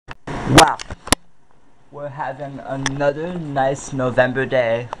Wow, we're having another nice November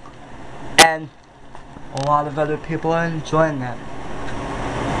day, and a lot of other people are enjoying that.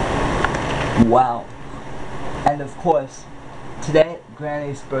 Wow. And of course, today,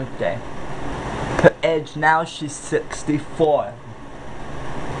 Granny's birthday. Her age now, she's 64.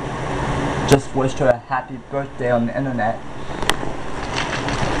 Just wished her a happy birthday on the internet.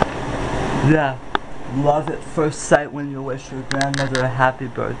 Yeah, love at first sight when you wish your grandmother a happy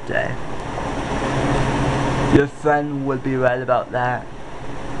birthday. Your friend would be right about that.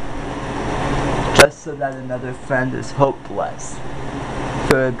 Just so that another friend is hopeless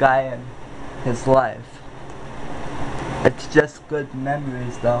for a guy in his life. It's just good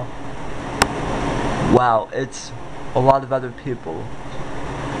memories though. Wow, it's a lot of other people.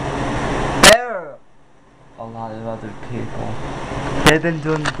 There are a lot of other people. They've been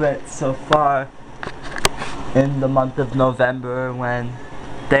doing great so far in the month of November when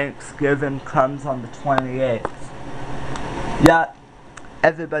Thanksgiving comes on the 28th. Yeah,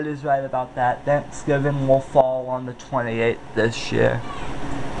 everybody's right about that. Thanksgiving will fall on the 28th this year.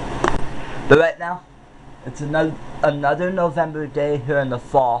 But right now, it's another November day here in the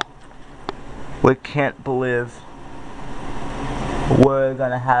fall. We can't believe we're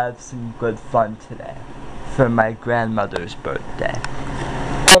gonna have some good fun today for my grandmother's birthday.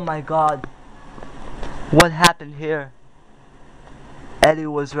 Oh my god, what happened here? Eddie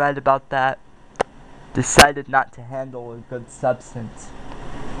was right about that. Decided not to handle a good substance.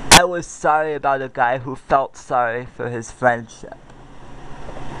 I was sorry about a guy who felt sorry for his friendship.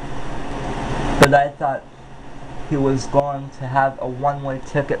 But I thought he was going to have a one-way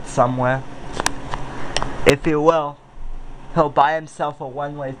ticket somewhere. If he will, he'll buy himself a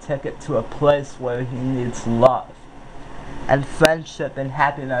one-way ticket to a place where he needs love and friendship and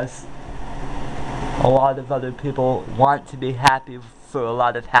happiness. A lot of other people want to be happy for a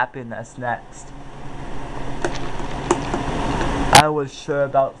lot of happiness next. I was sure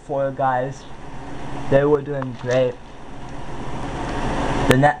about 4 guys. They were doing great.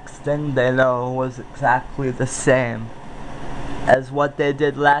 The next thing they know was exactly the same as what they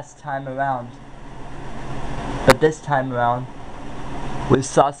did last time around. But this time around, we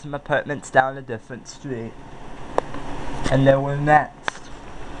saw some apartments down a different street. And they were next.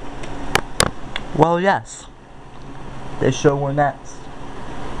 Well, yes. They sure were next.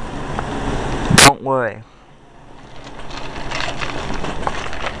 Don't worry.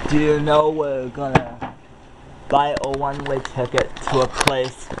 Do you know we're gonna buy a one-way ticket to a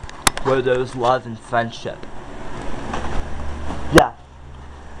place where there's love and friendship? Yeah.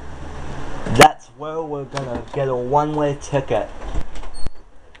 That's where we're gonna get a one-way ticket.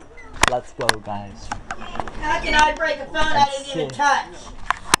 Let's go, guys. How can I break a phone I didn't even touch?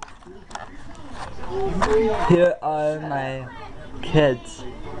 Here are my kids,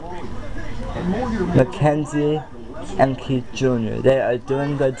 Mackenzie and Keith Jr. They are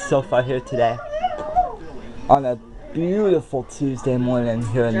doing good so far here today on a beautiful Tuesday morning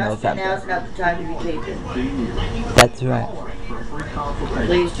here in November. Now's not the time to be taping. That's right.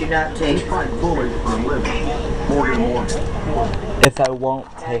 Please do not tape. If I won't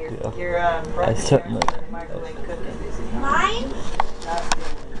take you, I certainly Mine?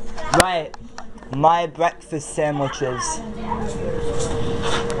 Right. My breakfast sandwiches.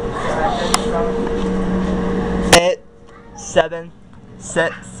 8, 7,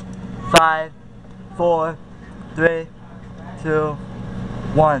 6, 5, 4, 3, 2,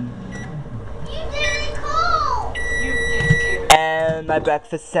 1. And my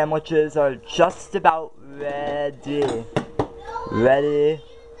breakfast sandwiches are just about ready. Ready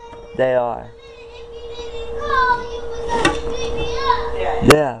they are.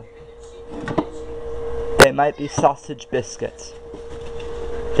 Yeah. They might be sausage biscuits.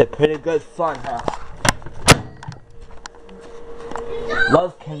 They're pretty good fun, huh?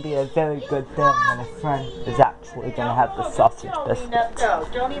 Love can be a very good thing when a friend is actually gonna have the sausage biscuits. No,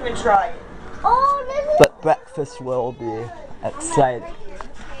 don't even try it. But breakfast will be exciting.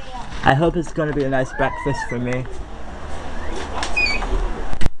 I hope it's gonna be a nice breakfast for me.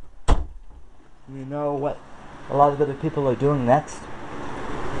 You know what a lot of other people are doing next?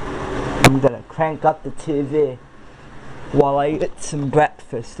 I'm gonna crank up the TV while I eat some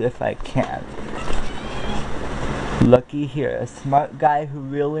breakfast if I can. Looky here, a smart guy who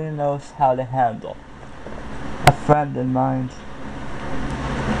really knows how to handle a friend in mind.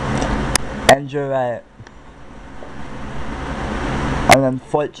 And you're right. And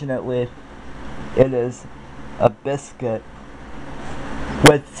unfortunately, it is a biscuit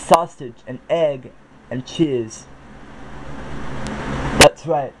with sausage and egg and cheese. That's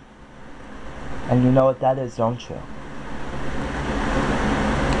right. And you know what that is, don't you?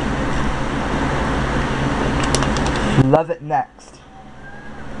 Love it next.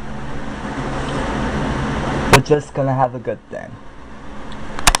 We're just gonna have a good thing.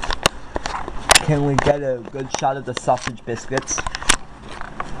 Can we get a good shot of the sausage biscuits?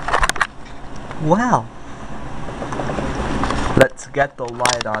 Wow. Let's get the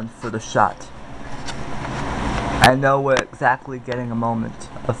light on for the shot. I know we're exactly getting a moment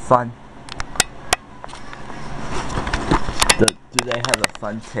of fun. Do they have a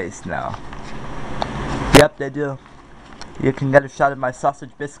fun taste now? Yep, they do. You can get a shot of my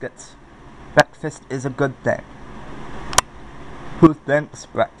sausage biscuits. Breakfast is a good thing. Who thinks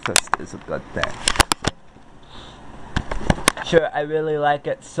breakfast is a good thing? Sure, I really like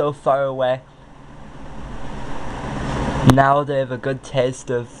it so far away. Now they have a good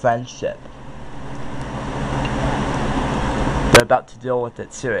taste of friendship. They're about to deal with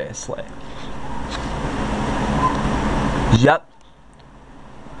it seriously. Yup.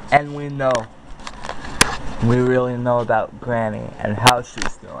 And we know. We really know about Granny and how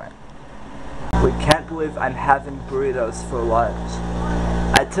she's doing. We can't believe I'm having burritos for lunch.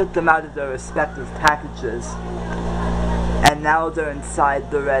 I took them out of their respective packages, and now they're inside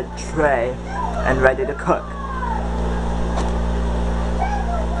the red tray and ready to cook.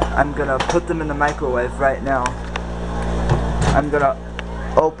 I'm gonna put them in the microwave right now. I'm gonna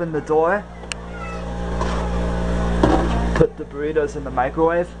open the door, put the burritos in the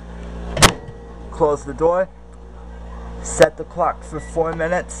microwave, close the door, set the clock for 4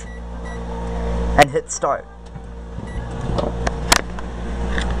 minutes, and hit start.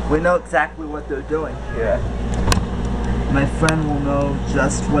 We know exactly what they're doing here. My friend will know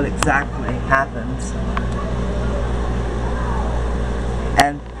just what exactly happens.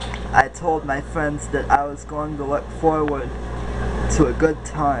 And I told my friends that I was going to look forward to a good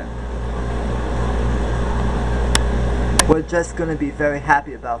time. We're just going to be very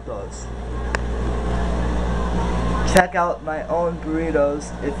happy about those. Check out my own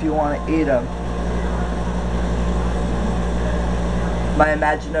burritos if you want to eat them. My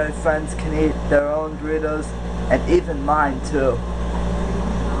imaginary friends can eat their own burritos, and even mine too.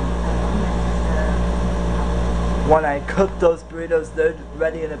 When I cook those burritos, they're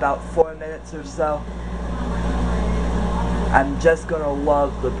ready in about 4 minutes or so. I'm just gonna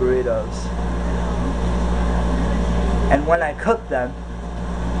love the burritos. And when I cook them,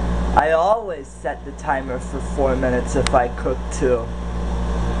 I always set the timer for 4 minutes if I cook too.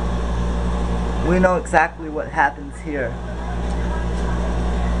 We know exactly what happens here.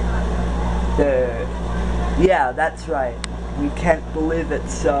 Yeah, that's right. We can't believe it,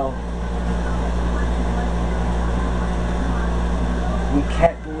 so we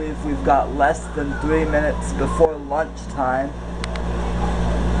can't believe we've got less than 3 minutes before lunchtime.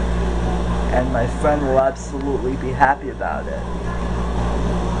 And my friend will absolutely be happy about it.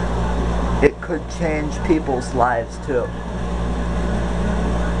 It could change people's lives too.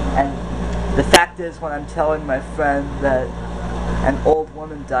 And the fact is, when I'm telling my friend that an old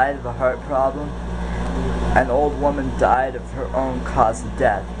woman died of a heart problem, an old woman died of her own cause of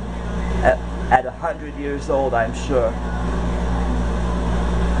death. At 100 years old, I'm sure.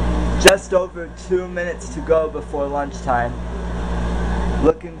 Just over 2 minutes to go before lunchtime.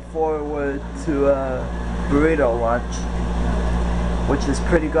 Looking forward to a burrito lunch, which is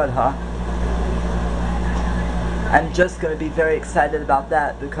pretty good, huh? I'm just going to be very excited about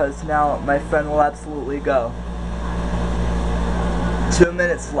that because now my friend will absolutely go. 2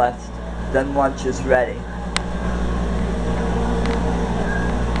 minutes left, then lunch is ready.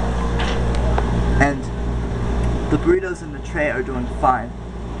 And the burritos in the tray are doing fine.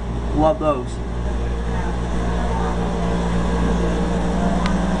 Love those.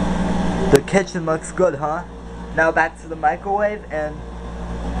 The kitchen looks good, huh? Now back to the microwave, and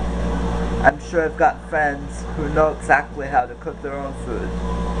I'm sure I've got friends who know exactly how to cook their own food.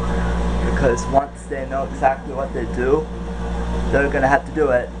 Because once they know exactly what they do, they're gonna have to do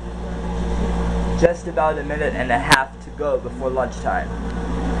it. Just about a minute and a half to go before lunchtime.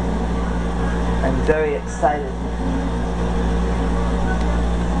 I'm very excited.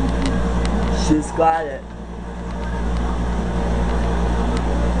 She's got it.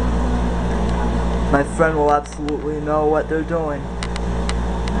 My friend will absolutely know what they're doing.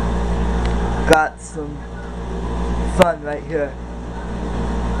 Got some fun right here.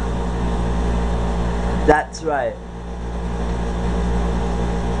 That's right.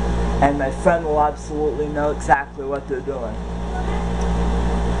 And my friend will absolutely know exactly what they're doing.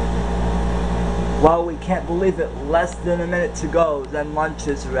 Well, we can't believe it. Less than a minute to go, then lunch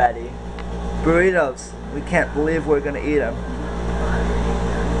is ready. Burritos. We can't believe we're gonna eat them.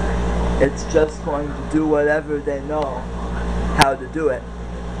 It's just going to do whatever they know how to do it.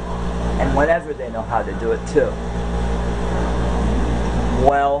 And whenever they know how to do it too.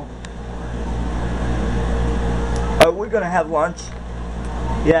 Well, are we gonna have lunch?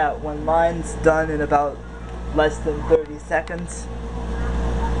 Yeah, when mine's done in about less than 30 seconds.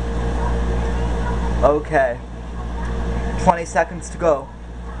 Okay. 20 seconds to go.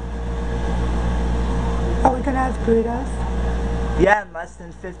 Are we gonna have burritos? Yeah, in less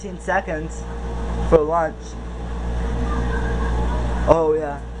than 15 seconds for lunch. Oh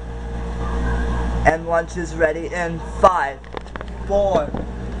yeah. And lunch is ready in 5, 4,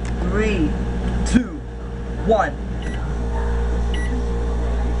 3, 2, 1.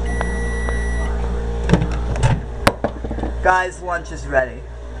 Guys, lunch is ready.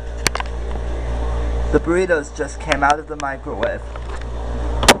 The burritos just came out of the microwave.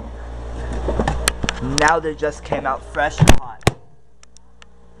 Now they just came out fresh and hot.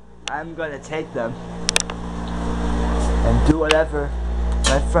 I'm gonna take them and do whatever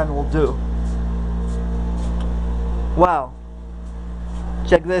my friend will do. Wow.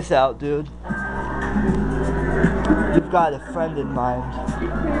 Check this out, dude. You've got a friend in mind.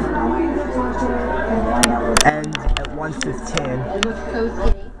 And at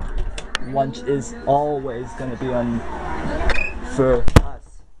 1:15, lunch is always gonna be on for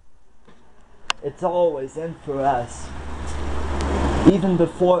us. It's always in for us. Even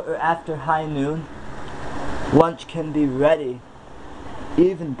before or after high noon, lunch can be ready.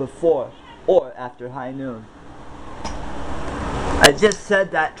 Even before or after high noon. I just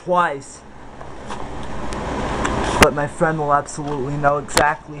said that twice. But my friend will absolutely know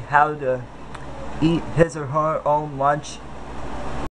exactly how to eat his or her own lunch